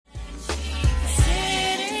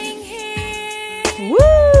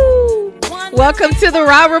Welcome to the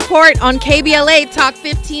Raw Report on KBLA Talk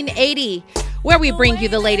 1580, where we bring you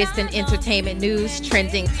the latest in entertainment news,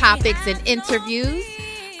 trending topics, and interviews.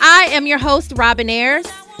 I am your host, Robin Ayers,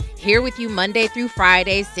 here with you Monday through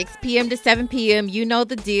Friday, 6 p.m. to 7 p.m. You know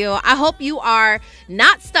the deal. I hope you are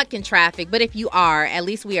not stuck in traffic, but if you are, at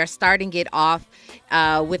least we are starting it off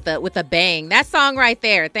with a bang. That song right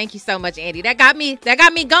there. Thank you so much, Andy. That got me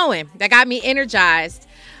going. That got me energized.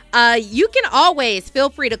 You can always feel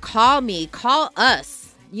free to call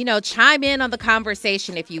us, chime in on the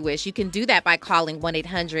conversation if you wish. You can do that by calling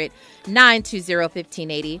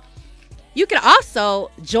 1-800-920-1580. You can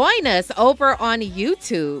also join us over on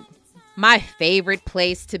YouTube, my favorite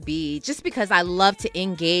place to be, just because I love to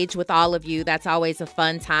engage with all of you. That's always a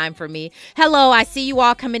fun time for me. Hello, I see you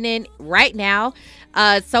all coming in right now.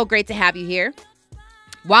 It's so great to have you here.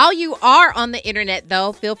 While you are on the internet,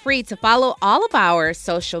 though, feel free to follow all of our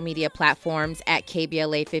social media platforms at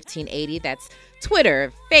KBLA 1580. That's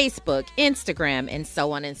Twitter, Facebook, Instagram, and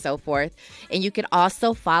so on and so forth. And you can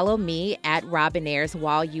also follow me at Robin Ayers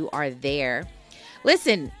while you are there.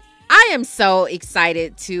 Listen, I am so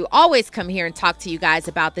excited to always come here and talk to you guys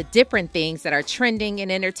about the different things that are trending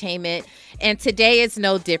in entertainment. And today is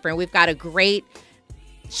no different. We've got a great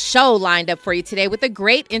show lined up for you today with a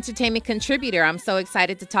great entertainment contributor. I'm so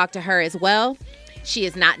excited to talk to her as well. She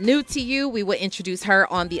is not new to you. We will introduce her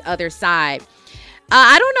on the other side.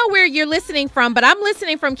 I don't know where you're listening from, but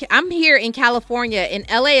I'm here in California, and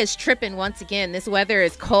LA is tripping once again. This weather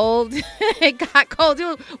is cold. It got cold.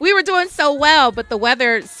 We were doing so well, but the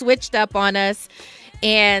weather switched up on us,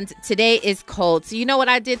 and today is cold. So you know what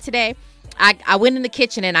I did today? I went in the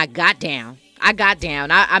kitchen and I got down.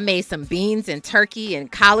 I made some beans and turkey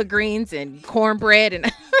and collard greens and cornbread, and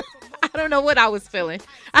I don't know what I was feeling.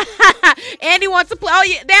 Andy wants to play. Oh,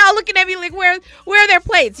 yeah, they're all looking at me like, where are their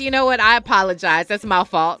plates? You know what? I apologize. That's my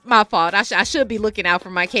fault. I should be looking out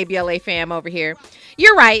for my KBLA fam over here.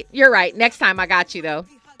 You're right. Next time I got you, though.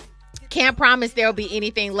 Can't promise there'll be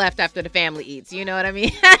anything left after the family eats. You know what I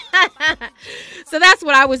mean? So that's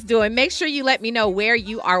what I was doing. Make sure you let me know where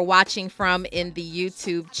you are watching from in the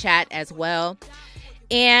YouTube chat as well.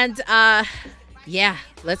 And yeah,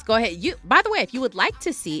 let's go ahead. By the way, if you would like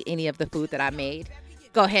to see any of the food that I made,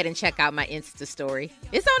 go ahead and check out my Insta story.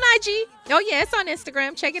 It's on IG. Oh yeah, it's on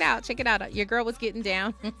Instagram. Check it out. Your girl was getting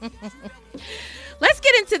down. Let's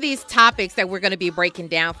get into these topics that we're going to be breaking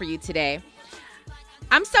down for you today.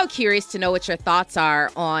 I'm so curious to know what your thoughts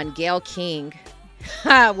are on Gayle King.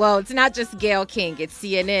 Well, it's not just Gayle King, it's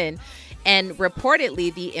CNN. And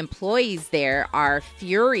reportedly, the employees there are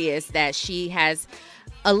furious that she has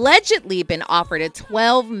allegedly been offered a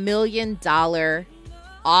 $12 million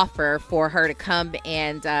offer for her to come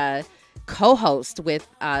and co-host with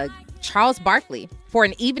Charles Barkley for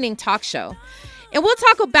an evening talk show. And we'll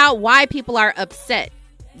talk about why people are upset.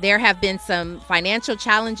 There have been some financial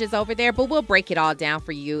challenges over there, but we'll break it all down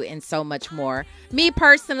for you and so much more. Me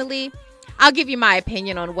personally, I'll give you my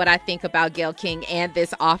opinion on what I think about Gayle King and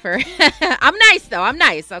this offer. I'm nice, though. I'm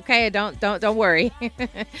nice. Okay, don't worry.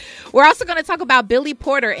 We're also going to talk about Billy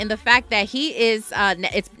Porter and the fact that he is.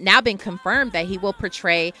 It's now been confirmed that he will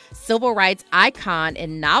portray civil rights icon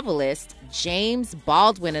and novelist James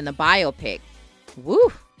Baldwin in the biopic.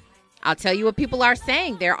 Woo! I'll tell you what people are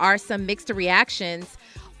saying. There are some mixed reactions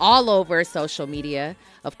all over social media.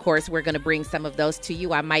 Of course, we're going to bring some of those to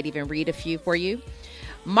you. I might even read a few for you.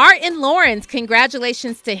 Martin Lawrence,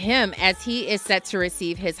 congratulations to him as he is set to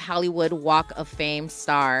receive his Hollywood Walk of Fame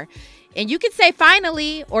star. And you could say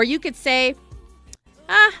finally, or you could say,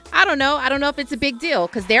 I don't know. I don't know if it's a big deal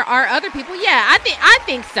because there are other people. Yeah, I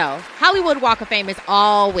think so. Hollywood Walk of Fame is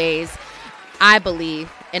always, I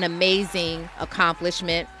believe, an amazing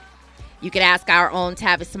accomplishment. You could ask our own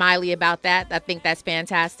Tavis Smiley about that. I think that's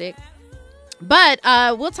fantastic. But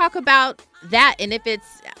we'll talk about that. And if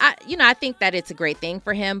it's, I think that it's a great thing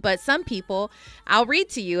for him. But some people, I'll read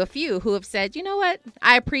to you a few who have said, you know what?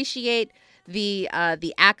 I appreciate the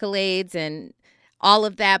accolades and all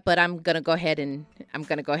of that, but I'm gonna go ahead and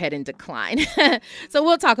decline. So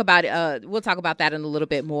we'll talk about it. We'll talk about that in a little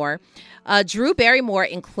bit more. Drew Barrymore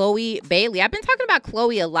and Chloe Bailey. I've been talking about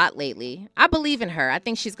Chloe a lot lately. I believe in her. I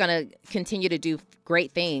think she's gonna continue to do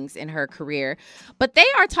great things in her career. But they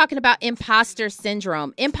are talking about imposter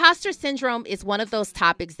syndrome. Imposter syndrome is one of those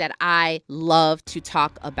topics that I love to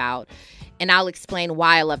talk about. And I'll explain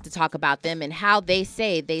why I love to talk about them and how they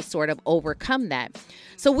say they sort of overcome that.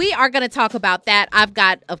 So we are going to talk about that. I've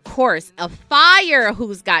got, of course, a fire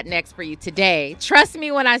Who's Got Next for you today. Trust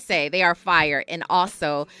me when I say they are fire, and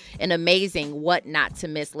also an amazing what not to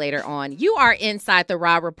miss later on. You are inside the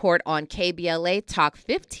Raw Report on KBLA Talk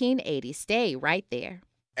 1580. Stay right there.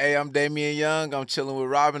 Hey, I'm Damian Young. I'm chilling with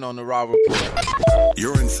Robin on the Raw Report.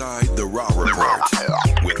 You're inside the Raw Report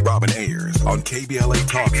with Robin Ayers on KBLA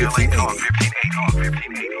Talk 1580.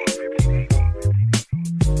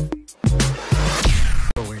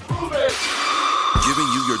 Giving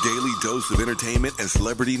you your daily dose of entertainment and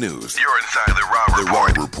celebrity news. You're inside the Raw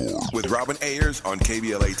Report with Robin Ayers on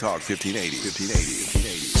KBLA Talk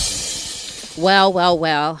 1580.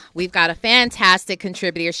 Well. We've got a fantastic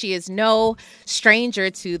contributor. She is no stranger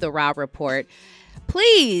to the Raw Report.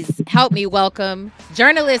 Please help me welcome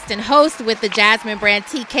journalist and host with the Jasmine brand,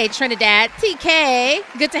 TK Trinidad. TK,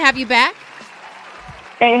 good to have you back.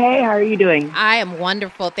 Hey, how are you doing? I am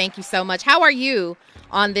wonderful. Thank you so much. How are you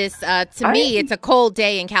on this? To me, it's a cold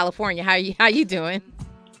day in California. How you doing?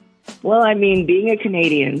 Well, I mean, being a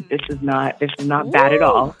Canadian, this is not bad at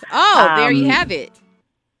all. Oh, there you have it.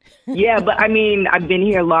 Yeah, but I mean, I've been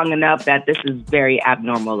here long enough that this is very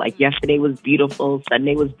abnormal. Like yesterday was beautiful,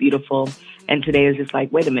 Sunday was beautiful, and today is just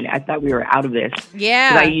like, wait a minute, I thought we were out of this.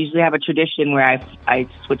 Yeah. 'Cause I usually have a tradition where I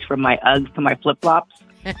switch from my Uggs to my flip-flops.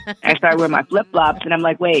 I started wearing my flip-flops, and I'm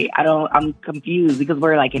like, wait, I'm confused because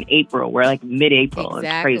we're like in April. We're like mid-April.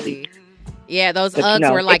 Exactly. It's crazy. Yeah, those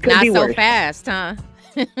Uggs were like not so fast, huh?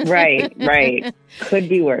 Right. Could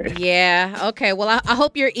be worse. Yeah. Okay. Well, I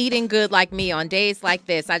hope you're eating good like me on days like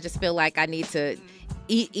this. I just feel like I need to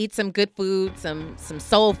eat some good food, some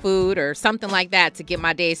soul food or something like that to get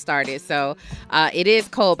my day started. So it is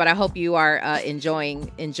cold, but I hope you are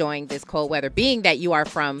enjoying this cold weather, being that you are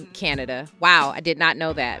from Canada. Wow. I did not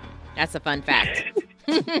know that. That's a fun fact.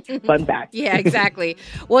 Fun fact. Yeah, exactly.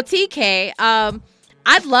 Well, TK,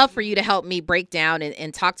 I'd love for you to help me break down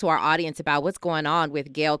and talk to our audience about what's going on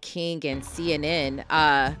with Gayle King and CNN.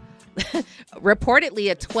 Reportedly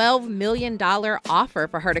a $12 million offer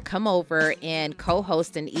for her to come over and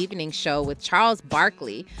co-host an evening show with Charles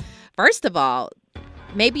Barkley. First of all,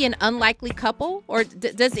 maybe an unlikely couple, or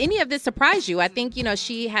does any of this surprise you? I think,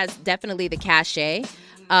 she has definitely the cachet,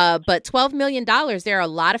 but $12 million, there are a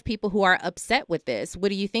lot of people who are upset with this. What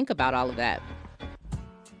do you think about all of that?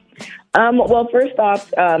 Well, first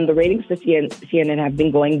off, the ratings for CNN have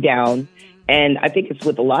been going down, and I think it's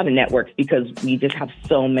with a lot of networks because we just have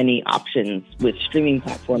so many options with streaming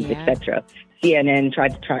platforms, etc. CNN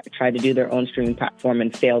tried to do their own streaming platform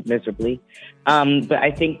and failed miserably. But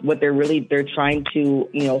I think what they're trying to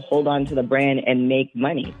hold on to the brand and make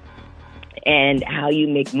money. And how you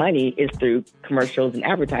make money is through commercials and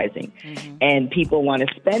advertising. Mm-hmm. And people want to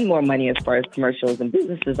spend more money as far as commercials and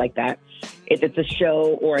businesses like that if it's a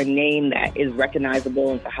show or a name that is recognizable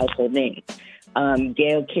and it's a household name.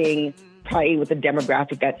 Gayle King, probably with the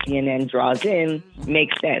demographic that CNN draws in,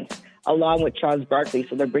 makes sense, along with Charles Barkley.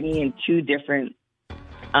 So they're bringing in two different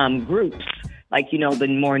groups, like, the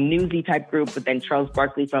more newsy type group, but then Charles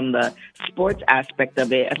Barkley from the sports aspect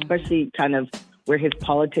of it, especially kind of where his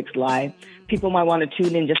politics lie. People might want to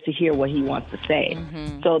tune in just to hear what he wants to say.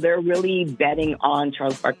 Mm-hmm. So they're really betting on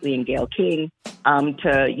Charles Barkley and Gayle King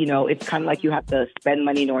it's kind of like you have to spend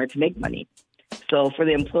money in order to make money. So for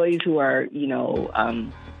the employees who are,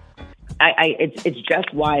 it's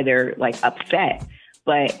just why they're like upset.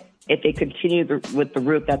 But if they continue with the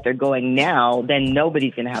route that they're going now, then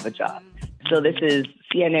nobody's going to have a job. So this is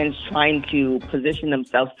CNN's trying to position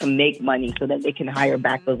themselves to make money so that they can hire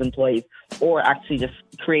back those employees or actually just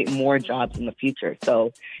create more jobs in the future.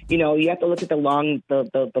 So, you have to look at the long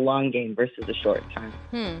game versus the short time.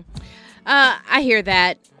 I hear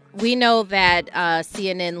that. We know that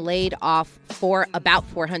CNN laid off about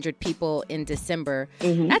 400 people in December.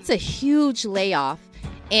 Mm-hmm. That's a huge layoff.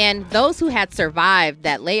 And those who had survived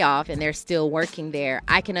that layoff and they're still working there,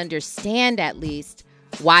 I can understand at least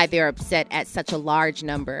why they're upset at such a large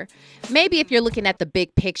number. Maybe if you're looking at the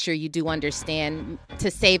big picture, you do understand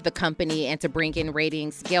to save the company and to bring in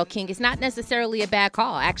ratings. Gayle King is not necessarily a bad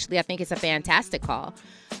call. Actually, I think it's a fantastic call.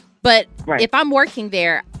 But if I'm working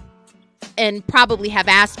there and probably have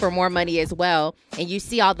asked for more money as well, and you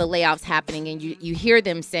see all the layoffs happening and you hear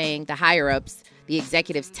them saying, the higher-ups, the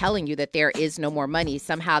executives telling you that there is no more money,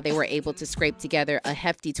 somehow they were able to scrape together a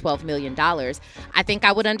hefty $12 million. I think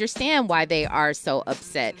I would understand why they are so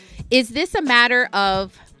upset. Is this a matter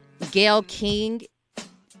of Gayle King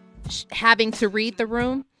having to read the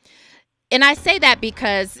room? And I say that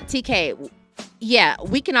because, TK, yeah,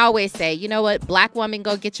 we can always say, you know what, black woman,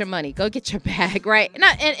 go get your money, go get your bag, right?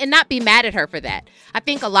 And not be mad at her for that. I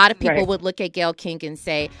think a lot of people would look at Gayle King and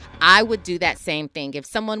say, I would do that same thing. If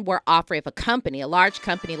someone were offering, if a company, a large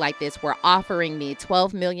company like this were offering me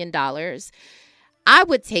 $12 million, I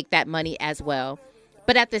would take that money as well.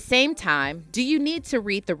 But at the same time, do you need to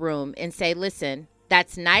read the room and say, listen,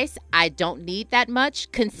 That's nice. I don't need that much,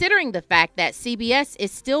 considering the fact that CBS is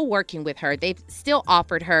still working with her. They've still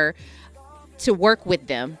offered her to work with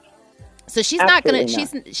them. So she's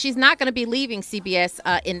she's not gonna be leaving CBS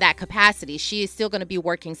in that capacity. She is still gonna be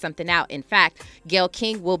working something out. In fact, Gayle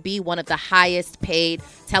King will be one of the highest paid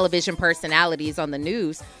television personalities on the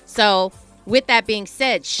news. So with that being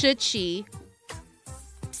said, should she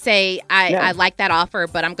say, I like that offer,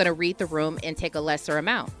 but I'm gonna read the room and take a lesser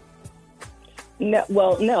amount? No,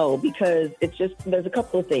 well, no, because it's just, there's a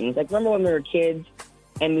couple of things. Like, remember when we were kids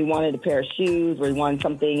and we wanted a pair of shoes or we wanted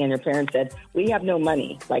something and your parents said, we have no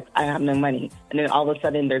money. Like, I have no money. And then all of a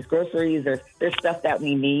sudden there's groceries, there's stuff that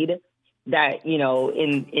we need that, you know,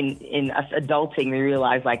 in us adulting, we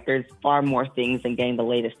realize like there's far more things than getting the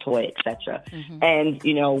latest toy, etc. And,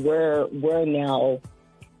 you know, we're now,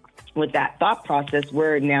 with that thought process,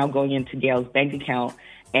 we're now going into Gayle's bank account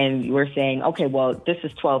and we're saying, okay, well, this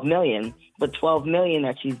is $12 million. But $12 million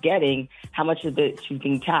that she's getting, how much is it she's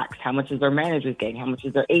being taxed? How much is their managers getting? How much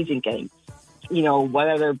is their agent getting? You know, what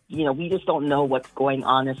other, you know, we just don't know what's going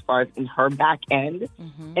on as far as in her back end.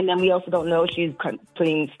 And then we also don't know if she's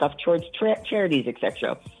putting stuff towards charities,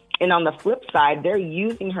 etc. And on the flip side, they're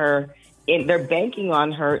using her, they're banking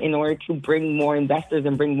on her in order to bring more investors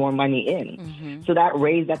and bring more money in. So that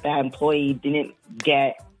raise that employee didn't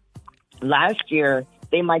get last year,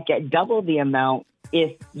 they might get double the amount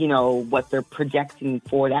if, you know, what they're projecting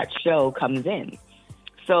for that show comes in.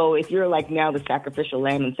 So if you're like now the sacrificial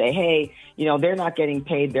lamb and say, hey, you know, they're not getting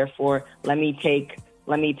paid, therefore let me take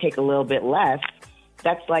a little bit less.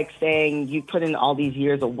 That's like saying you put in all these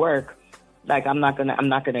years of work, like I'm not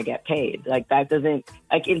gonna get paid. Like that doesn't,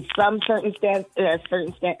 like in some certain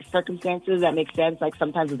circumstances that makes sense. Like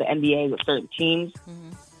sometimes with the NBA with certain teams,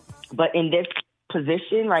 but in this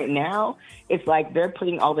position right now, it's like they're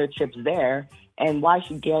putting all their chips there. And why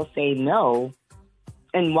should Gayle say no?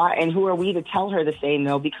 And why? And who are we to tell her to say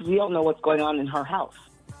no? Because we don't know what's going on in her house.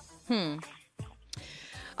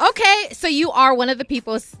 Okay, so you are one of the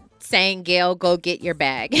people saying, Gayle, go get your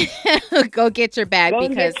bag. Go get your bag.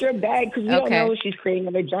 Get your bag because we don't know she's creating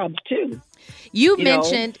other jobs too. You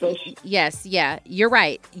mentioned, you're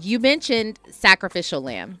right. You mentioned sacrificial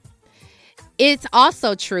lamb. It's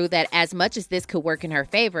also true that as much as this could work in her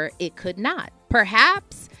favor, it could not.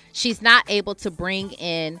 Perhaps she's not able to bring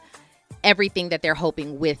in everything that they're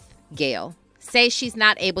hoping with Gayle. Say she's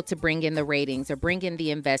not able to bring in the ratings or bring in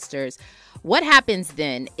the investors. What happens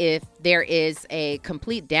then if there is a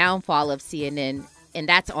complete downfall of CNN and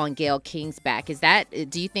that's on Gayle King's back?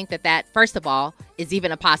 Do you think that first of all, is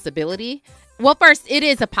even a possibility? Well, first, it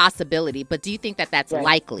is a possibility, but do you think that that's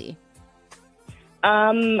likely?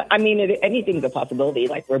 I mean, anything's a possibility.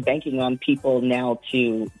 Like, we're banking on people now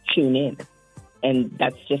to tune in. And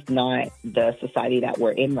that's just not the society that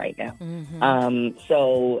we're in right now.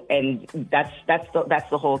 So, and that's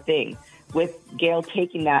the whole thing. With Gayle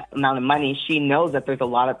taking that amount of money, she knows that there's a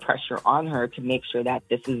lot of pressure on her to make sure that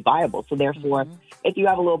this is viable. So therefore, if you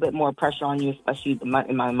have a little bit more pressure on you, especially the amount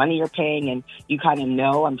of money you're paying, and you kind of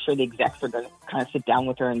know, I'm sure the execs are going to kind of sit down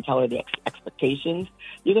with her and tell her the expectations,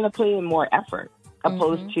 you're going to put in more effort.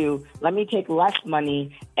 Opposed to, let me take less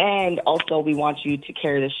money, and also we want you to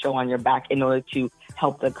carry this show on your back in order to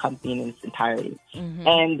help the company in its entirety.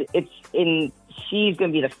 And she's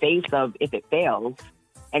going to be the face of if it fails,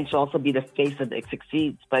 and she'll also be the face of if it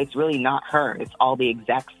succeeds. But it's really not her; it's all the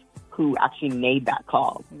execs who actually made that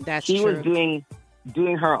call. She was doing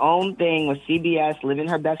her own thing with CBS, living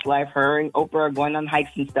her best life. Her and Oprah are going on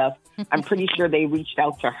hikes and stuff. I'm pretty sure they reached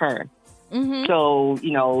out to her. So,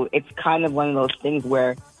 you know, it's kind of one of those things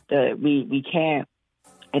where we can't,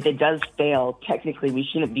 if it does fail, technically we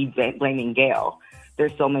shouldn't be blaming Gayle.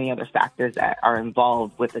 There's so many other factors that are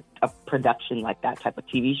involved with a production like that type of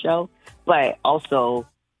TV show, but also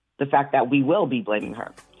the fact that we will be blaming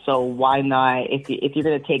her. So why not, if you're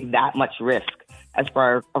going to take that much risk as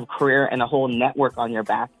far as a career and a whole network on your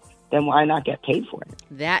back, then why not get paid for it?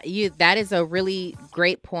 That is a really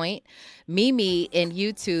great point. Mimi in the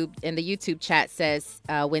YouTube chat says,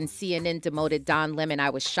 when CNN demoted Don Lemon,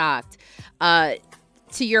 I was shocked.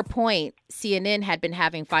 To your point, CNN had been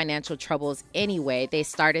having financial troubles anyway. They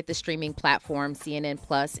started the streaming platform CNN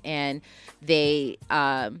Plus, and they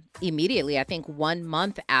immediately, I think 1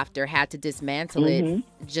 month after, had to dismantle it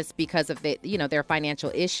just because of their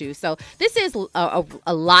financial issues. So this is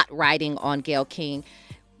a lot riding on Gayle King.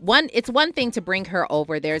 It's one thing to bring her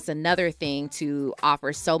over. There's another thing to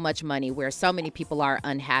offer so much money where so many people are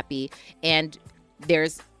unhappy, and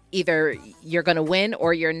there's either you're going to win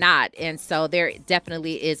or you're not. And so there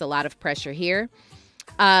definitely is a lot of pressure here.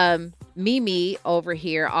 Mimi over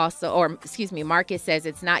here also, or excuse me, Marcus says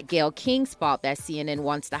it's not Gayle King's fault that CNN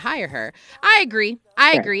wants to hire her. I agree.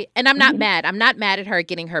 I agree. And I'm not mad. I'm not mad at her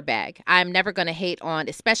getting her bag. I'm never going to hate on,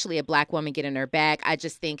 especially a black woman getting her bag. I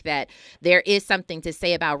just think that there is something to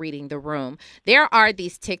say about reading the room. There are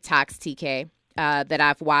these TikToks, TK, that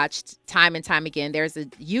I've watched time and time again. There's a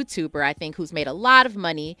YouTuber, I think, who's made a lot of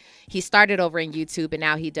money. He started over in YouTube, and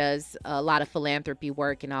now he does a lot of philanthropy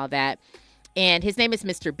work and all that. And his name is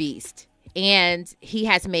Mr. Beast. And he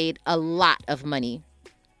has made a lot of money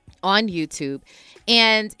on YouTube.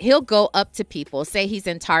 And he'll go up to people, say he's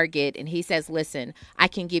in Target, and he says, listen, I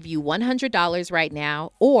can give you $100 right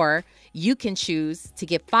now, or you can choose to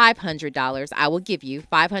give $500. I will give you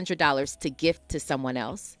 $500 to gift to someone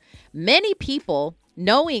else. Many people,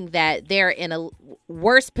 knowing that they're in a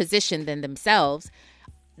worse position than themselves,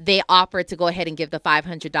 they offer to go ahead and give the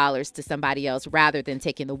 $500 to somebody else rather than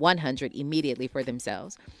taking the $100 immediately for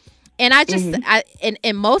themselves. And I just,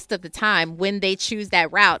 and most of the time when they choose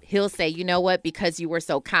that route, he'll say, you know what, because you were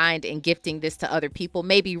so kind in gifting this to other people,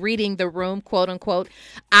 maybe reading the room, quote unquote,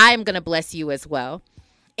 I'm going to bless you as well.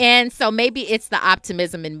 And so maybe it's the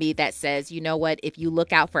optimism in me that says, you know what, if you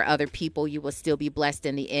look out for other people, you will still be blessed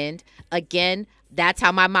in the end. Again, that's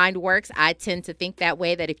how my mind works. I tend to think that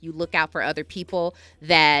way, that if you look out for other people,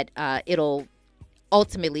 that it'll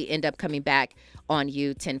ultimately end up coming back on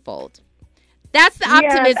you tenfold. That's the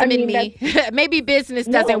optimism in me. Maybe business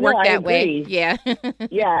doesn't work that way. Yeah.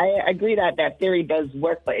 Yeah, I agree that theory does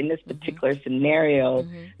work. But in this particular scenario,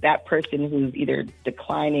 that person who's either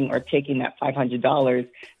declining or taking that $500,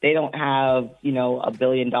 they don't have, $1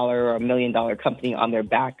 billion or $1 million company on their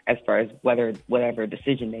back as far as whatever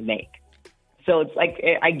decision they make. So it's like,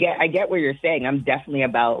 I get what you're saying. I'm definitely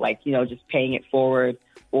about just paying it forward,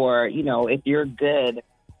 or, if you're good,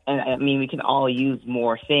 and I mean, we can all use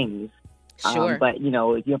more things. Sure. But,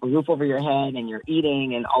 if you have a roof over your head and you're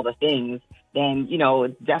eating and all the things, then,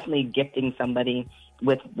 definitely gifting somebody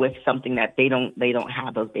with something that they don't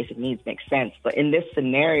have, those basic needs, makes sense. But in this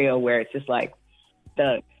scenario where it's just like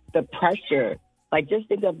the pressure, just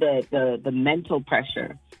think of the mental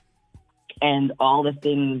pressure and all the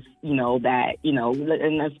things, that,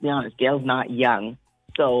 and let's be honest, Gayle's not young.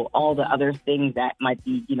 So all the other things that might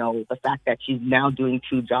be, the fact that she's now doing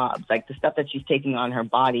 2 jobs, like the stuff that she's taking on her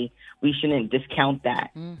body, we shouldn't discount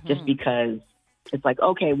that just because it's like,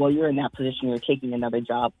 okay, well, you're in that position, you're taking another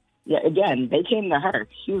job. Yeah, again, they came to her.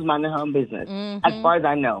 She was minding her own business, as far as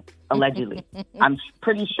I know, allegedly. I'm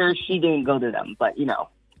pretty sure she didn't go to them, but,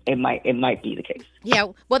 it might be the case. Yeah,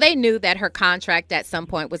 well, they knew that her contract at some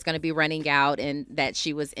point was going to be running out and that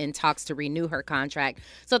she was in talks to renew her contract.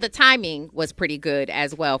 So the timing was pretty good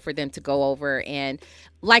as well for them to go over and,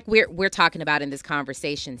 like we're talking about in this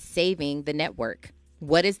conversation, saving the network.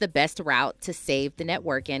 What is the best route to save the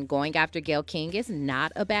network? And going after Gayle King is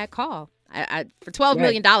not a bad call. For $12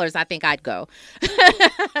 million, I think I'd go.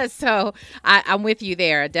 So I'm with you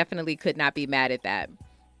there. I definitely could not be mad at that.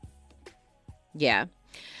 Yeah.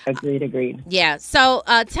 Agreed. Yeah. So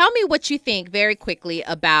tell me what you think very quickly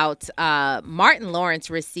about Martin Lawrence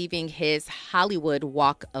receiving his Hollywood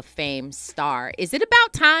Walk of Fame star. Is it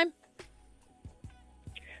about time?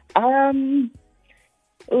 I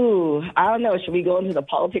don't know. Should we go into the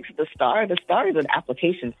politics of the star? The star is an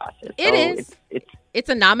application process. It is. It's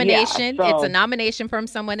a nomination. Yeah, it's a nomination from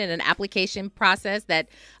someone in an application process that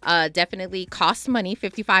definitely costs money,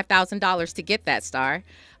 $55,000 to get that star.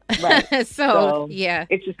 Right. So yeah,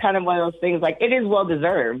 it's just kind of one of those things. Like, it is well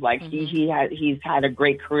deserved. Like he's had a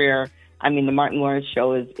great career. I mean, the Martin Lawrence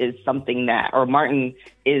show is something that, or Martin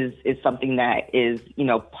is something that is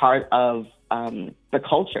part of the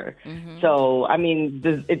culture. So I mean,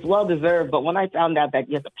 it's well deserved. But when I found out that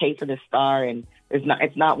you have to pay for this star, and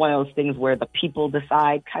it's not one of those things where the people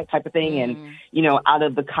decide type of thing, and out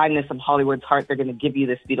of the kindness of Hollywood's heart, they're going to give you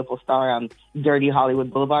this beautiful star on dirty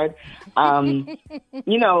Hollywood Boulevard.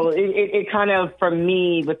 It kind of, for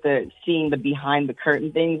me, with seeing the behind the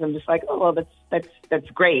curtain things, I'm just like, oh well, that's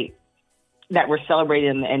great that we're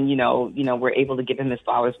celebrating, and we're able to give him his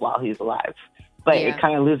flowers while he's alive. But it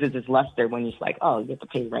kind of loses its luster when you're like, oh, you have to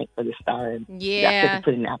pay rent for the star, and you have to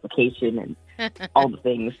put in an application and all the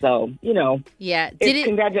things. So,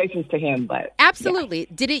 congratulations to him. But absolutely.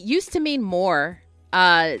 Yeah. Did it used to mean more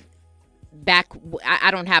back? I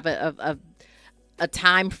don't have a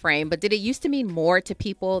time frame, but did it used to mean more to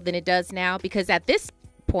people than it does now? Because at this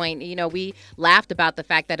point, we laughed about the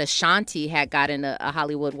fact that Ashanti had gotten a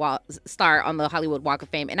Hollywood star on the Hollywood Walk of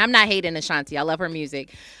Fame. And I'm not hating Ashanti. I love her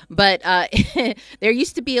music. But there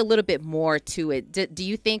used to be a little bit more to it. Do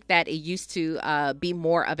you think that it used to be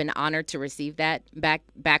more of an honor to receive that back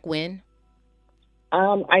when?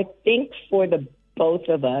 I think for the both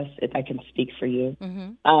of us, if I can speak for you,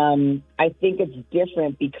 I think it's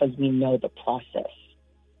different because we know the process.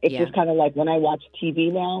 It's just kind of like when I watch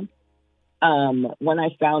TV now, when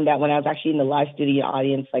I found out, when I was actually in the live studio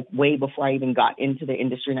audience, like way before I even got into the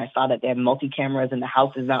industry, and I saw that they have multi-cameras and the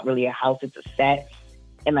house is not really a house, it's a set,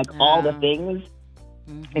 and like all the things,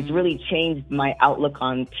 it's really changed my outlook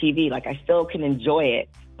on TV. Like I still can enjoy it,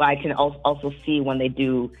 but I can also see when they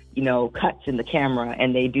do, cuts in the camera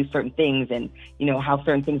and they do certain things and, how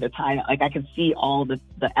certain things are tied up. Like I can see all the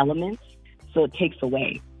elements, so it takes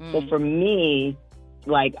away. So for me,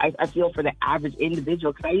 like I feel for the average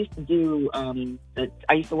individual, because I used to do,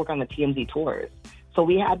 I used to work on the TMZ tours. So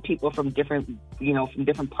we had people from different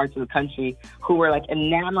parts of the country who were like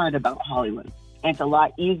enamored about Hollywood. And it's a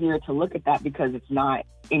lot easier to look at that because it's not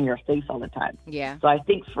in your face all the time. Yeah. So I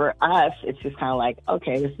think for us, it's just kind of like,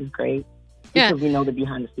 okay, this is great. Because we know the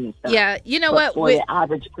behind the scenes stuff. Yeah, but for the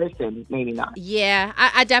average person, maybe not. Yeah,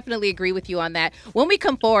 I definitely agree with you on that. When we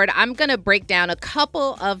come forward, I'm going to break down a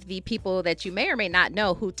couple of the people that you may or may not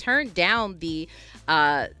know who turned down the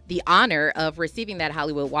honor of receiving that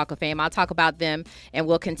Hollywood Walk of Fame. I'll talk about them, and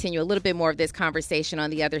we'll continue a little bit more of this conversation on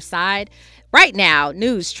the other side. Right now,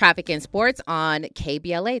 news, traffic, and sports on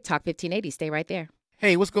KBLA Talk 1580. Stay right there.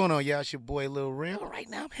 Hey, what's going on, y'all? It's your boy, Lil Rim. Right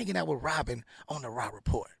now, I'm hanging out with Robin on the Raw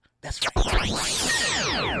Report. That's right.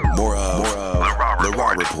 More of the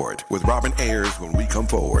Raw Report with Robin Ayers when we come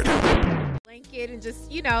forward. Blanket and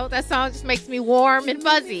just, that song just makes me warm and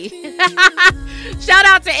fuzzy. Shout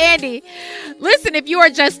out to Andy. Listen, if you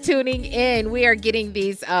are just tuning in, we are getting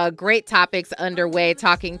these great topics underway,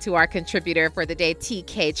 talking to our contributor for the day,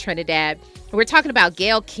 TK Trinidad. We're talking about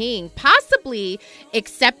Gayle King possibly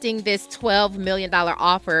accepting this $12 million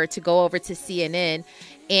offer to go over to CNN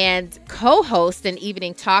and co-host an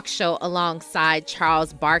evening talk show alongside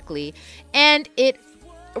Charles Barkley. And it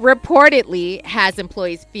reportedly has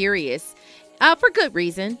employees furious for good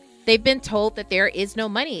reason. They've been told that there is no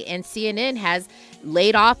money, and CNN has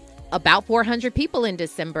laid off about 400 people in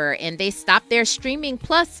December, and they stopped their Streaming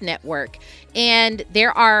Plus network. And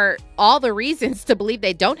there are all the reasons to believe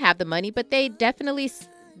they don't have the money, but they definitely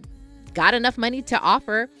got enough money to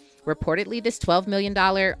offer reportedly this $12 million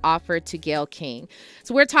offer to Gayle King.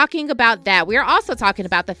 So we're talking about that. We're also talking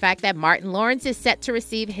about the fact that Martin Lawrence is set to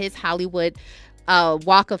receive his Hollywood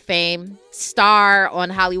Walk of Fame, star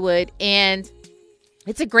on Hollywood, and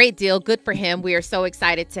it's a great deal. Good for him. We are so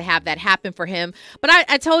excited to have that happen for him. But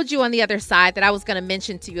I told you on the other side that I was going to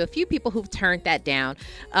mention to you a few people who've turned that down.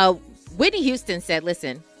 Whitney Houston said,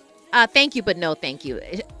 listen, thank you, but no thank you,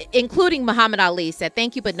 including Muhammad Ali said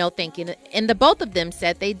thank you, but no thank you. And the both of them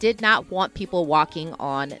said they did not want people walking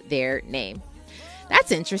on their name.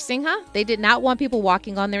 That's interesting, huh? They did not want people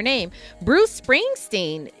walking on their name. Bruce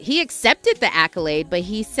Springsteen, he accepted the accolade, but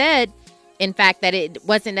he said, in fact, that it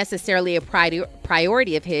wasn't necessarily a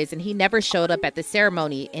priority of his, and he never showed up at the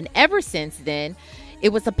ceremony. And ever since then,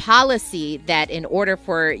 it was a policy that in order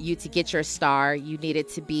for you to get your star, you needed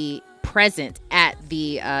to be present at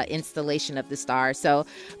the installation of the star. So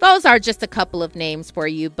those are just a couple of names for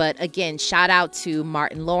you. But again, shout out to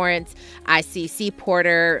Martin Lawrence, ICC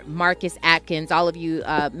Porter, Marcus Atkins, all of you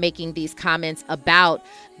making these comments about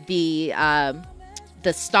the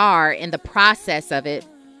star and the process of it.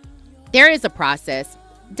 There is a process.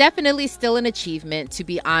 Definitely still an achievement to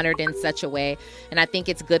be honored in such a way. And I think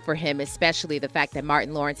it's good for him, especially the fact that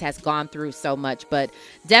Martin Lawrence has gone through so much. But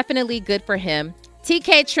definitely good for him.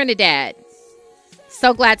 TK Trinidad,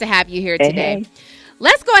 so glad to have you here today. Hey.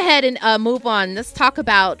 Let's go ahead and move on. Let's talk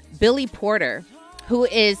about Billy Porter, who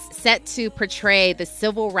is set to portray the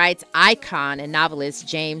civil rights icon and novelist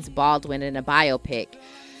James Baldwin in a biopic.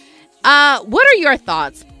 What are your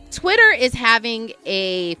thoughts? Twitter is having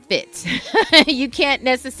a fit. You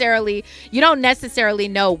don't necessarily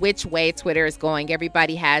know which way Twitter is going.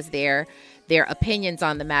 Everybody has their opinions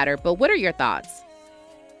on the matter. But what are your thoughts?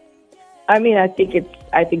 I mean, I think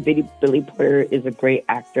Billy Porter is a great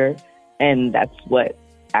actor, and that's what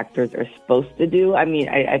actors are supposed to do. I mean,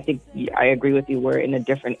 I think I agree with you. We're in a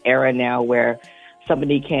different era now where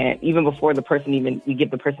somebody can't, even before we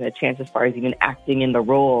give the person a chance as far as even acting in the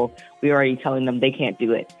role, we're already telling them they can't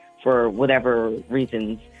do it for whatever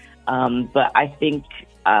reasons. But I think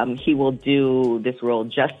he will do this role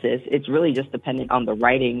justice. It's really just dependent on the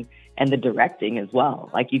writing and the directing as well.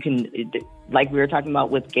 Like like we were talking about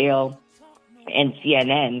with Gayle and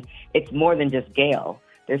CNN, it's more than just Gayle.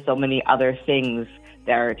 There's so many other things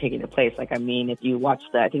that are taking place. Like, I mean, if you watch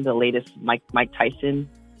I think the latest Mike Tyson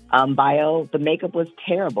bio, the makeup was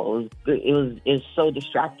terrible. It was so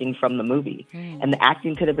distracting from the movie. And the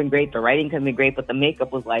acting could have been great, the writing could have been great, but the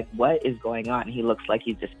makeup was like, what is going on? He looks like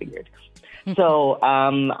he's disfigured. So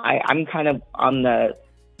I'm kind of on the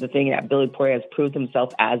thing that Billy Porter has proved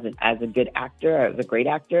himself as a good actor, as a great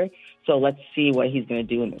actor. So let's see what he's going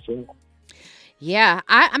to do in this role. Yeah,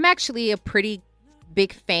 I'm actually a pretty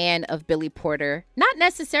big fan of Billy Porter. Not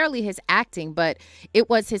necessarily his acting, but it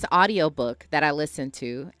was his audiobook that I listened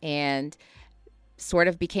to and sort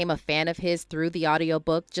of became a fan of his through the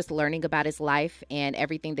audiobook, just learning about his life and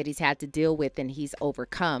everything that he's had to deal with and he's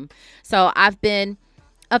overcome. So I've been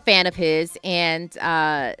a fan of his, and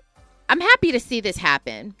I'm happy to see this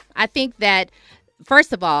happen. I think that,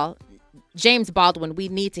 first of all, James Baldwin, we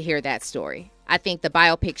need to hear that story. I think the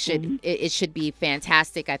biopic should be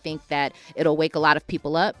fantastic. I think that it'll wake a lot of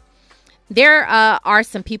people up. There are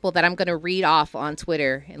some people that I'm going to read off on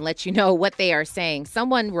Twitter and let you know what they are saying.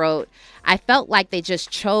 Someone wrote, I felt like they just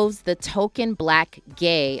chose the token black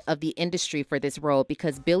gay of the industry for this role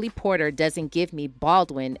because Billy Porter doesn't give me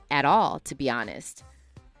Baldwin at all, to be honest.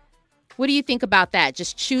 What do you think about that?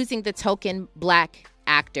 Just choosing the token black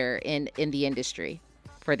actor in the industry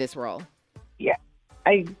for this role? Yeah,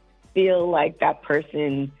 I feel like that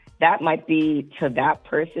might be to that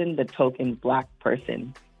person the token black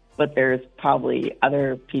person, but there's probably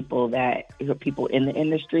other people people in the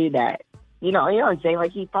industry that you know what I'm saying,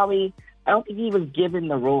 like I don't think he was given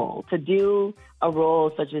the role to do a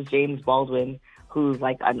role such as James Baldwin, who's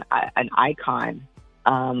like an icon.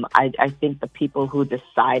 I think the people who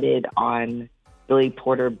decided on Billy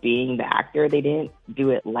Porter being the actor, they didn't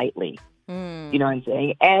do it lightly. You know what I'm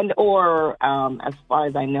saying? As far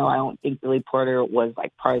as I know, I don't think Billy Porter was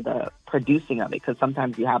like part of the producing of it, because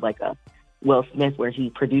sometimes you have like a Will Smith where he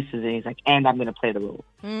produces it and he's like, and I'm going to play the role.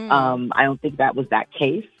 I don't think that was that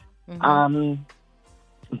case. But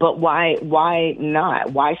why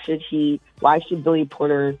not? Why should Billy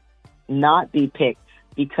Porter not be picked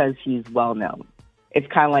because he's well known? It's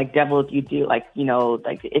kind of like devil if you do, like, you know,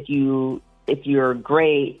 like if you're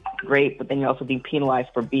great, but then you're also being penalized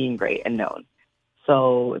for being great and known.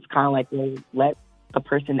 So it's kind of like, well, let the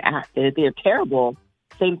person act. If they're terrible,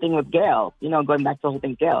 same thing with Gayle, you know, going back to the whole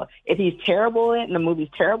thing, Gayle. If he's terrible in it and the movie's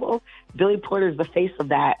terrible, Billy Porter's the face of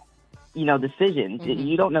that, you know, decision.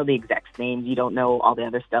 You don't know the exec's names. You don't know all the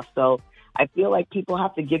other stuff. So I feel like people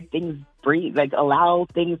have to give things breathe, like allow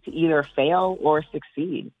things to either fail or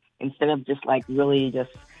succeed instead of just like really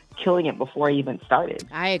just killing it before it even started.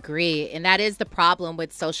 I agree. And that is the problem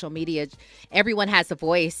with social media. Everyone has a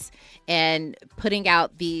voice, and putting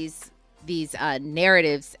out these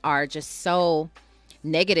narratives are just so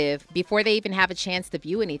negative before they even have a chance to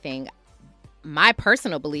view anything. My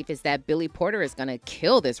personal belief is that Billy Porter is going to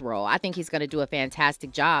kill this role. I think he's going to do a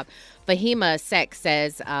fantastic job. Fahima Sek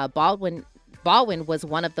says Baldwin was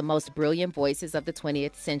one of the most brilliant voices of the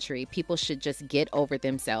 20th century. People should just get over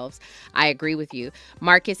themselves. I agree with you.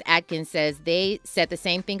 Marcus Atkins says they said the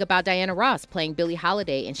same thing about Diana Ross playing Billie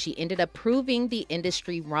Holiday, and she ended up proving the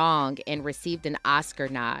industry wrong and received an Oscar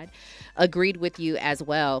nod. Agreed with you as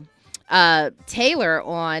well. Taylor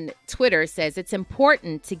on Twitter says it's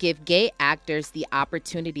important to give gay actors the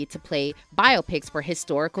opportunity to play biopics for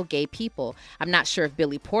historical gay people. I'm not sure if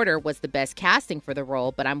Billy Porter was the best casting for the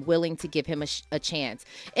role, but I'm willing to give him a chance.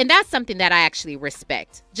 And that's something that I actually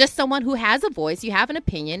respect. Just someone who has a voice. You have an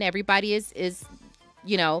opinion. Everybody is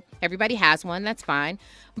you know, everybody has one. That's fine.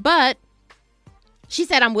 But she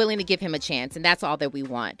said, I'm willing to give him a chance. And that's all that we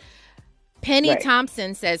want. Penny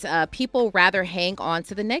Thompson says, people rather hang on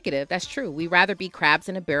to the negative. That's true. We rather be crabs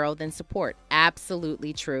in a barrel than support.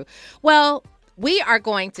 Absolutely true. Well, we are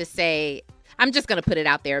going to say, I'm just going to put it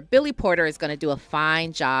out there. Billy Porter is going to do a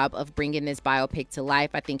fine job of bringing this biopic to life.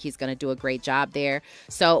 I think he's going to do a great job there.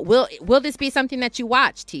 So will this be something that you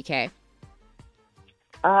watch, TK?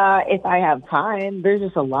 If I have time. There's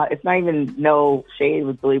just a lot. It's not even no shade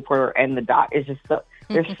with Billy Porter and the doc. It's just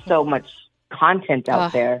there's so much content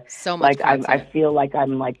out there. So much content. I feel like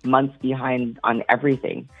I'm like months behind on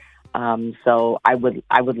everything. So I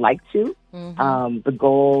would like to. The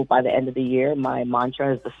goal by the end of the year, my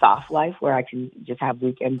mantra is the soft life, where I can just have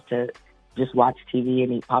weekends to just watch TV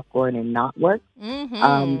and eat popcorn and not work.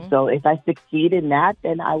 So if I succeed in that,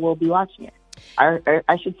 then I will be watching it.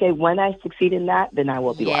 I should say, when I succeed in that, then I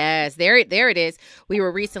will be watching. Yes, there it is. We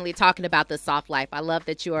were recently talking about the soft life. I love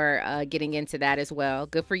that you are getting into that as well.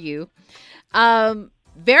 Good for you.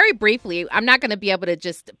 Very briefly, I'm not going to be able to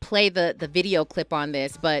just play the video clip on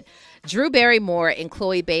this, but Drew Barrymore and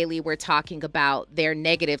Chloe Bailey were talking about their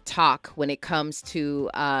negative talk when it comes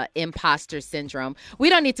to imposter syndrome. We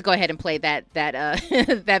don't need to go ahead and play that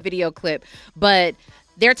that video clip, but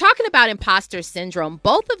they're talking about imposter syndrome.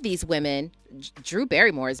 Both of these women, Drew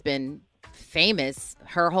Barrymore has been famous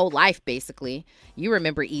her whole life, basically. You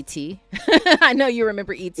remember E.T. I know you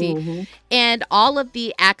remember E.T. Mm-hmm. And all of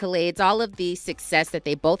the accolades, all of the success that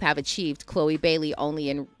they both have achieved. Chloe Bailey only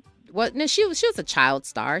in, well, no, she was a child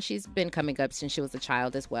star. She's been coming up since she was a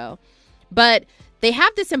child as well. But they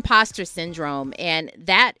have this imposter syndrome, and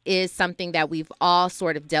that is something that we've all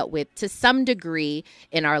sort of dealt with to some degree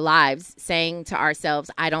in our lives, saying to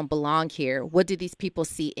ourselves, I don't belong here. What do these people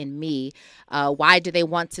see in me? Why do they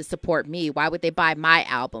want to support me? Why would they buy my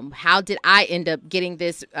album? How did I end up getting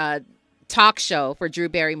this talk show for Drew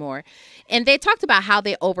Barrymore? And they talked about how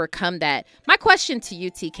they overcome that. My question to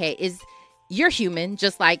you, TK, is you're human,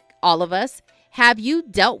 just like all of us. Have you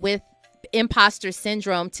dealt with imposter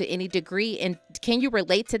syndrome to any degree, and can you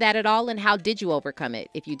relate to that at all, and how did you overcome it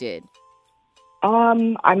if you did?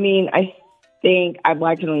 I mean, I think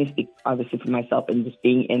I can only speak obviously for myself and just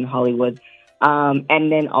being in Hollywood,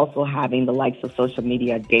 and then also having the likes of social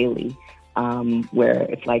media daily, where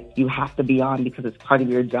it's like you have to be on because it's part of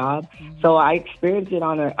your job. Mm-hmm. So I experience it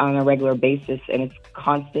on a regular basis, and it's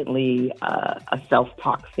constantly a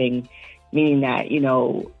self-talk thing, meaning that, you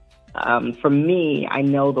know, for me, I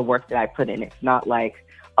know the work that I put in. It's not like,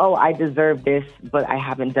 oh, I deserve this, but I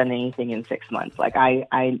haven't done anything in 6 months. Like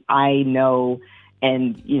I know,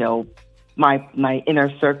 and you know, my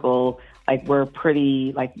inner circle, like we're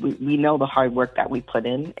pretty, like we know the hard work that we put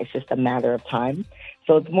in. It's just a matter of time.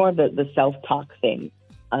 So it's more the self-talk thing.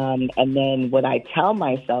 And then what I tell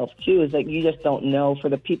myself too is that you just don't know. For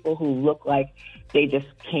the people who look like they just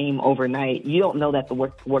came overnight, you don't know that the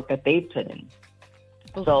work that they've put in.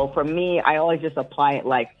 So for me, I always just apply it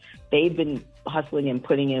like they've been hustling and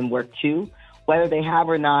putting in work too. Whether they have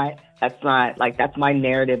or not, that's my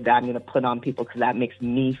narrative that I'm going to put on people, because that makes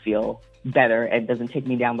me feel better and doesn't take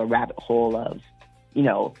me down the rabbit hole of, you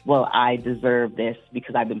know, well, I deserve this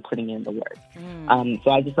because I've been putting in the work.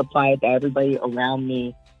 So I just apply it to everybody around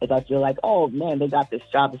me, as I feel like, oh man, they got this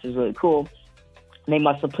job. This is really cool. They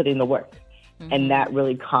must have put in the work. Mm-hmm. And that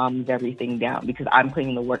really calms everything down, because I'm putting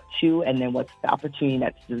in the work too. And then what's the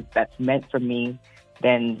opportunity that's meant for me,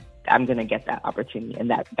 then I'm going to get that opportunity. And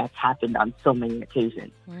that's happened on so many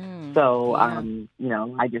occasions. So, you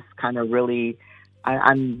know, I just kind of really,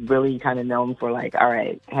 I'm really kind of known for like, all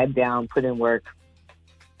right, head down, put in work.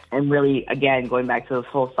 And really, again, going back to this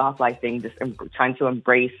whole soft life thing, just trying to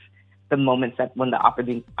embrace the moments that when the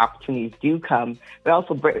opportunities do come, but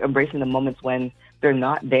also embracing the moments when they're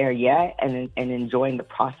not there yet, and enjoying the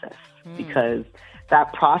process. Because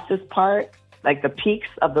that process part, like the peaks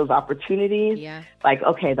of those opportunities, like,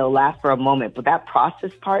 okay, they'll last for a moment. But that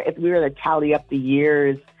process part, if we were to tally up the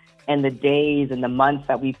years and the days and the months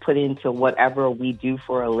that we put into whatever we do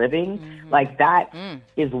for a living, like that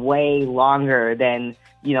is way longer than,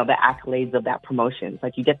 you know, the accolades of that promotion. It's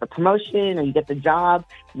like you get the promotion or you get the job,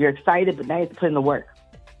 you're excited, but now you have to put in the work.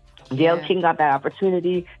 Gayle King got that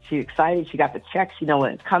opportunity. She's excited. She got the check. She knows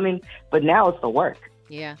when it's coming. But now it's the work.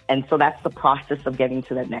 Yeah. And so that's the process of getting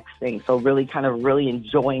to the next thing. So really kind of really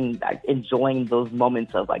enjoying those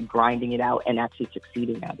moments of like grinding it out and actually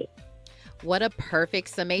succeeding at it. What a perfect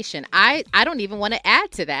summation. I don't even want to add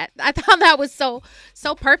to that. I thought that was so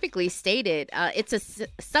perfectly stated. It's a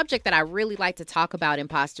subject that I really like to talk about,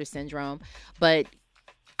 imposter syndrome, but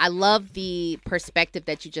I love the perspective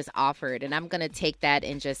that you just offered, and I'm going to take that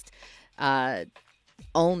and just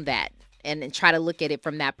own that and try to look at it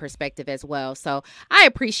from that perspective as well. So I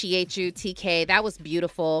appreciate you, TK. That was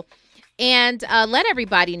beautiful. And let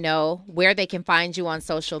everybody know where they can find you on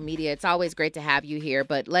social media. It's always great to have you here,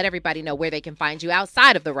 but let everybody know where they can find you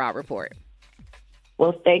outside of the Raw Report.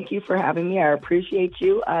 Well, thank you for having me. I appreciate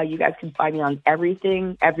you. You guys can find me on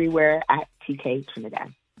everything, everywhere at TK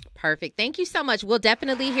Trinidad. Perfect. Thank you so much. We'll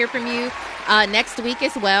definitely hear from you next week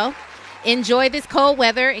as well. Enjoy this cold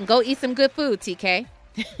weather and go eat some good food, TK.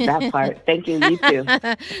 That part. Thank you. You too.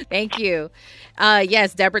 Thank you.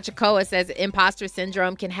 Yes, Deborah Chakoa says imposter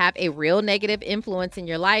syndrome can have a real negative influence in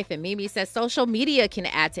your life. And Mimi says social media can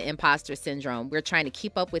add to imposter syndrome. We're trying to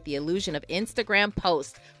keep up with the illusion of Instagram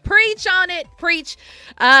posts. Preach on it. Preach.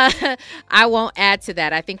 I won't add to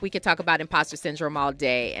that. I think we could talk about imposter syndrome all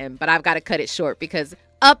day, but I've got to cut it short because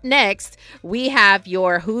up next, we have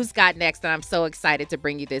your Who's Got Next, and I'm so excited to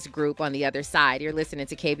bring you this group on the other side. You're listening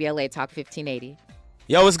to KBLA Talk 1580.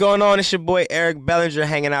 Yo, what's going on? It's your boy Eric Bellinger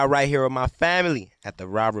hanging out right here with my family at the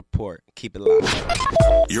Raw Report. Keep it live.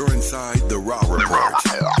 You're inside the Raw Report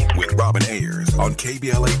with Robin Ayers on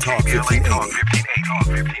KBLA Talk 1580.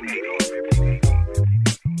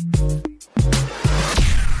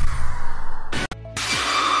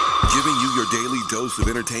 Giving you your daily dose of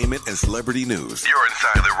entertainment and celebrity news. You're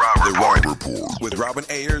inside the Rob Report with Robin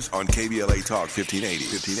Ayers on KBLA Talk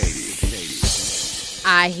 1580.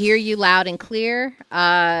 I hear you loud and clear.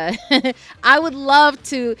 I would love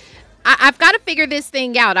to. I've got to figure this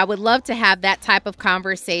thing out. I would love to have that type of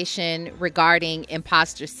conversation regarding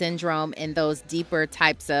imposter syndrome and those deeper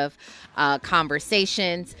types of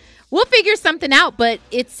conversations. We'll figure something out, but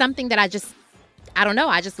it's something that I don't know.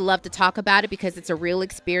 I just love to talk about it because it's a real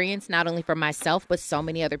experience, not only for myself, but so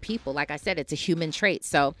many other people. Like I said, it's a human trait.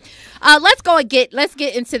 So let's get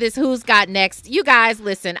into this. Who's got next? You guys,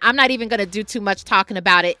 listen, I'm not even going to do too much talking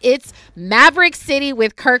about it. It's Maverick City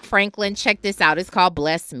with Kirk Franklin. Check this out. It's called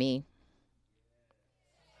Bless Me.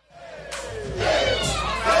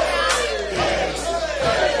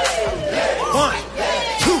 1,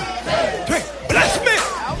 2, 3, bless me.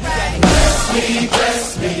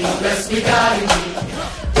 Bless me, guide me.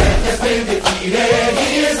 Death has been defeated,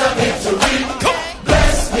 years of victory.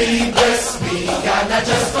 Bless me, God, not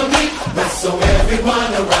just for me, but so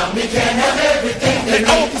everyone around me can have everything they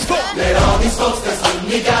need. Let all these folks that's with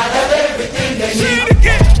me, God, have everything they need.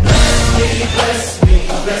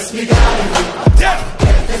 Bless me, guide me. Death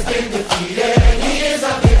has been defeated, years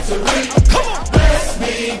of victory. Bless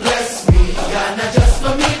me, God, not just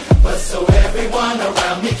for me, but so everyone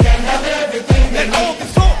around me can have everything they need.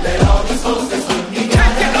 Let all these folks that's with me, God,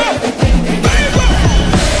 have everything they need.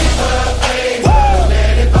 Favor,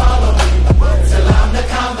 let it follow me, till I'm the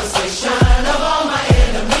conversation of all my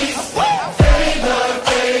enemies. Favor,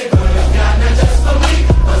 God, not just for me,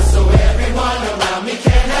 but so everyone around me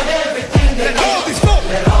can have everything they need.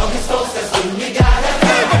 Let all these folks that's with me, God, have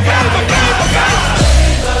everything they need.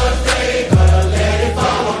 Favor, let it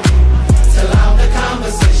follow me, till I'm the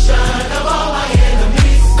conversation of all my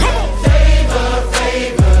enemies.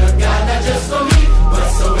 Favor, God, not just for me, but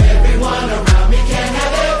so everyone around me can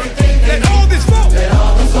have everything they need. Let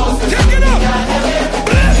all these folks that's with me, God, have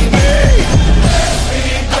everything they need.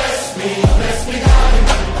 Bless me, God,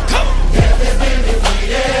 death has been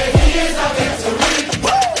defeated, years of victory.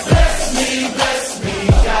 Bless me,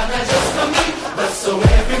 God, not just for me, but so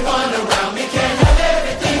everyone around me can have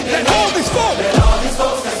everything they need. Let all these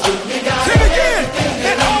folks that's with me, God, have everything they need.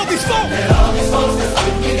 Let all these folks that's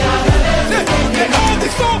with me, God, have everything they need.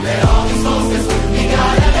 Let all these folks that's with me,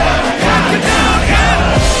 God, have everything they need.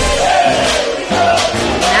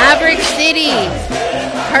 Maverick City,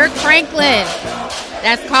 Kirk Franklin.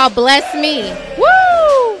 That's called Bless Me.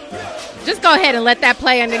 Woo! Just go ahead and let that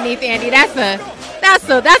play underneath, Andy. That's a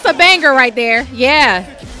banger right there. Yeah.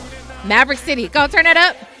 Maverick City. Go turn it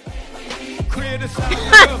up.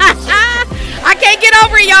 I can't get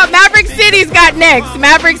over it, y'all. Maverick City's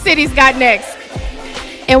got next.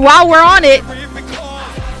 And while we're on it,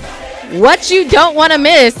 what you don't want to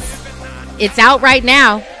miss, it's out right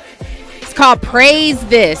now. It's called Praise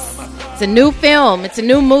This. It's a new film. It's a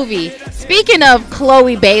new movie. Speaking of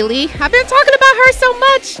Chloe Bailey, I've been talking about her so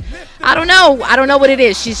much. I don't know what it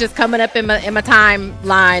is. She's just coming up in my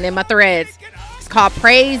timeline, in my threads. It's called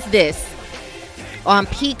Praise This on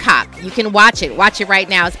Peacock. You can watch it. Watch it right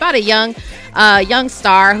now. It's about a young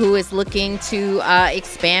star who is looking to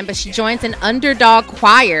expand, but she joins an underdog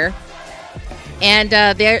choir, and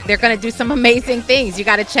they're going to do some amazing things. You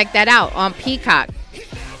got to check that out on Peacock.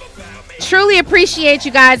 Truly appreciate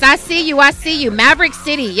you guys. I see you. Maverick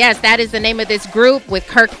City. Yes, that is the name of this group with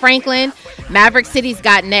Kirk Franklin. Maverick City's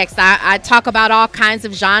got next. I talk about all kinds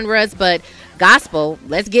of genres, but gospel,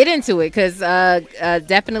 let's get into it, because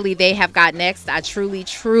definitely they have got next. I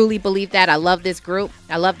truly believe that. I love this group.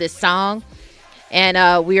 I love this song.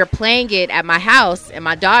 And we were playing it at my house, and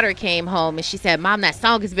my daughter came home and she said, "Mom, that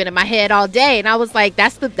song has been in my head all day." And I was like,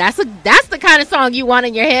 that's the kind of song you want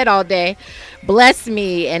in your head all day. Bless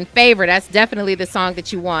Me and Favor, that's definitely the song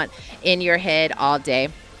that you want in your head all day.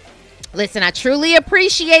 Listen, I truly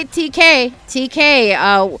appreciate TK,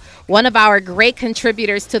 one of our great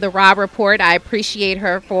contributors to the Rob Report. I appreciate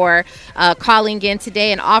her for calling in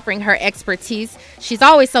today and offering her expertise. She's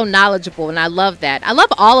always so knowledgeable, and I love that. I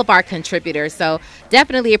love all of our contributors, so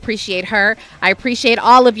definitely appreciate her. I appreciate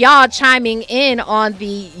all of y'all chiming in on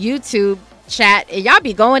the YouTube chat, and y'all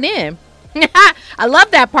be going in. I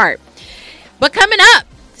love that part. But coming up,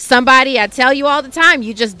 somebody I tell you all the time,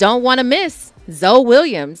 you just don't want to miss. Zoe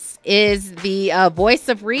Williams is the voice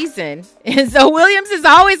of reason. And Zoe Williams has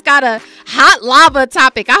always got a hot lava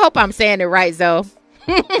topic. I hope I'm saying it right, Zoe.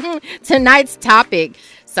 Tonight's topic,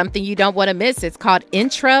 something you don't want to miss. It's called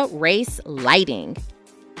intra-race lighting.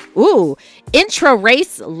 Ooh,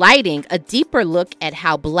 intra-race lighting, a deeper look at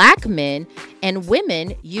how black men and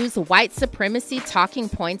women use white supremacy talking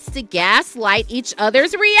points to gaslight each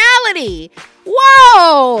other's reality.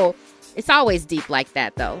 Whoa! It's always deep like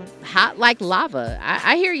that, though. Hot like lava.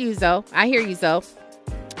 I hear you, Zoe. I hear you, Zoe.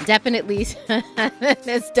 Definitely.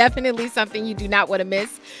 It's definitely something you do not want to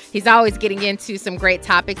miss. He's always getting into some great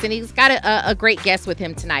topics, and he's got a great guest with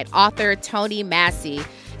him tonight. Author Tony Massey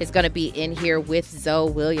is going to be in here with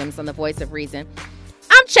Zoe Williams on The Voice of Reason.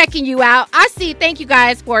 I'm checking you out. I see. Thank you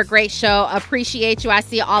guys for a great show. Appreciate you. I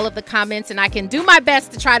see all of the comments, and I can do my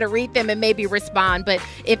best to try to read them and maybe respond. But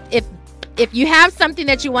if you have something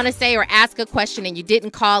that you want to say or ask a question and you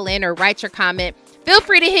didn't call in or write your comment, feel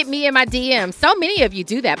free to hit me in my DMs. So many of you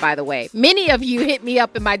do that, by the way. Many of you hit me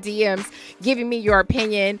up in my DMs giving me your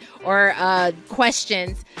opinion or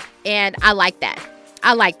questions, and I like that.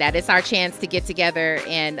 I like that. It's our chance to get together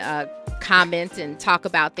and comment and talk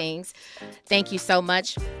about things. Thank you so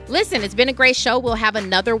much. Listen, it's been a great show. We'll have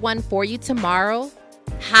another one for you tomorrow.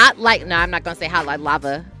 I'm not going to say hot like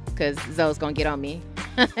lava because Zoe's going to get on me.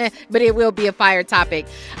 But it will be a fire topic.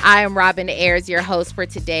 I am Robin Ayers, your host for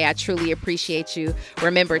today. I truly appreciate you.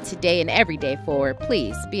 Remember, today and every day forward,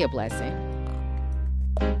 please be a blessing.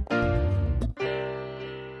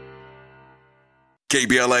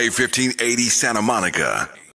 KBLA 1580 Santa Monica.